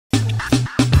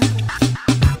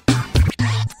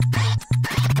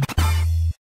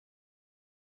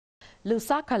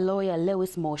Lusaka Lawyer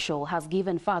Lewis Mosho has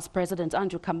given FAZ President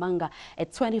Andrew Kamanga a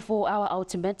 24-hour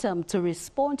ultimatum to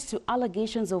respond to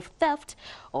allegations of theft,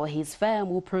 or his firm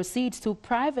will proceed to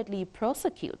privately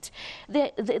prosecute.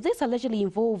 This allegedly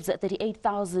involves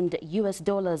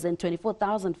 $38,000 and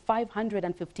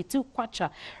 24,552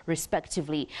 kwacha,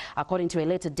 respectively. According to a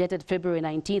letter dated February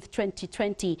 19,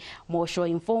 2020, Mosho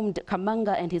informed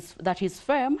Kamanga and that his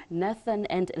firm, Nathan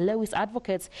and Lewis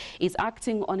Advocates, is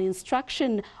acting on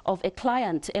instruction of a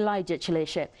client, Elijah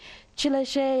Chileshe.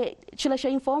 Chileshe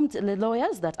informed the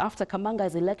lawyers that after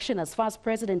Kamanga's election as FAZ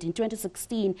president in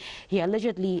 2016, he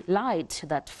allegedly lied to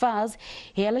FAZ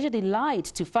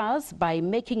by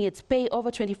making it pay over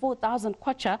 24,000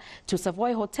 kwacha to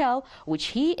Savoy Hotel, which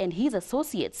he and his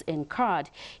associates incurred.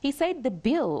 He said the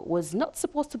bill was not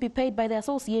supposed to be paid by the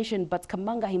association, but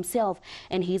Kamanga himself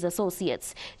and his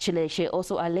associates. Chileshe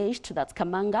also alleged that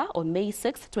Kamanga, on May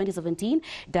 6, 2017,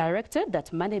 directed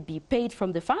that money be paid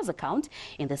from the FAZ account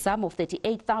in the sum of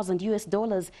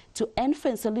 $38,000 to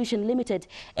Enfin Solution Limited,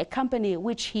 a company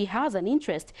which he has an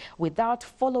interest, without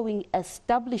following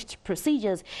established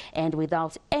procedures and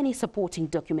without any supporting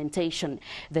documentation.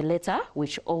 The letter,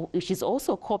 which is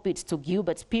also copied to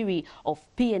Gilbert Piri of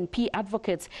PNP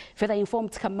Advocates, further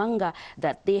informed Kamanga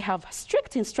that they have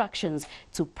strict instructions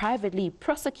to privately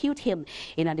prosecute him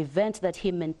in an event that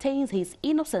he maintains his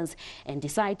innocence and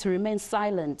decide to remain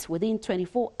silent within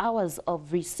 24 hours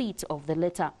of receipt of the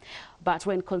letter. But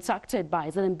when contacted by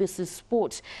ZNBC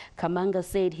Sport, Kamanga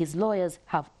said his lawyers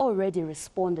have already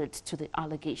responded to the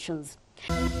allegations.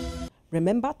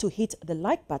 Remember to hit the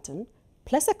like button,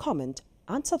 place a comment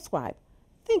and subscribe.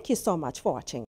 Thank you so much for watching.